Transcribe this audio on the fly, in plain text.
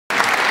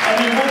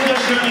Einen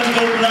wunderschönen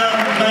guten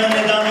Abend,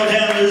 meine Damen und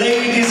Herren,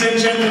 Ladies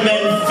and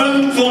Gentlemen,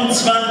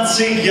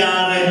 25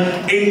 Jahre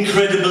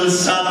Incredible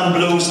Southern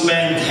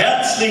Bluesband.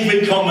 Herzlich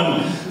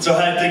willkommen zur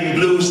heutigen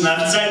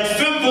Bluesnacht. Seit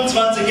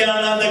 25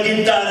 Jahren an der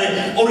Gitarre,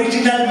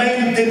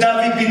 originalmente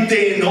da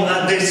Vipiteno,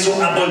 adesso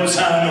a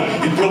Bolzano,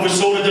 il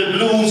professore del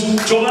blues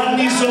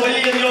Gianni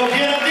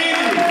Ghirardini.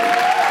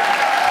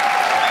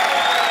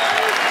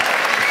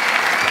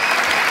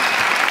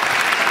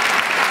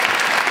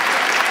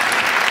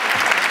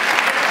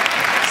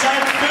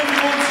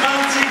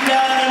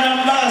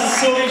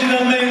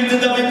 Originalmente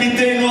da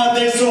Vipiteno,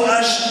 adesso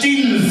a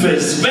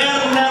Stilfes,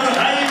 Werner,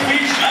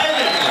 Haifisch,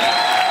 Heidegger.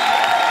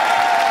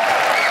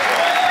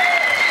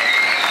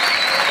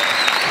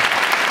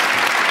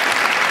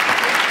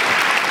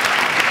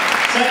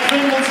 Seit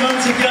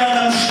 25 Jahren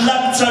am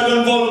Schlagzeug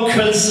und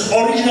Vocals,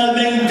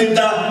 originalmente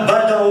da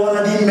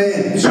Badauer di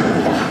Mezzo,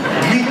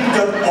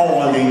 Linder,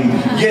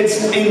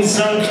 jetzt in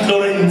St.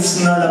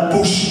 Lorenzen alla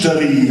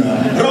Pusteria,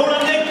 Roland.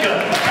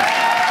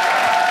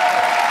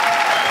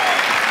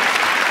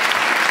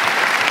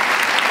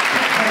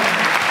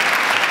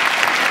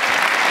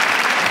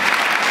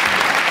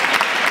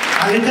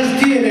 Alle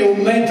tastiere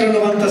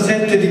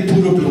 1,97 m di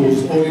puro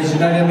blues,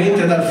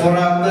 originariamente dal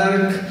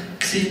Vorarlberg,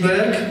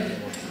 Xieberg,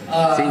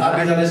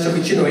 abita adesso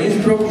vicino a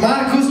Innsbruck,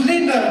 Markus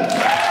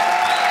Linder!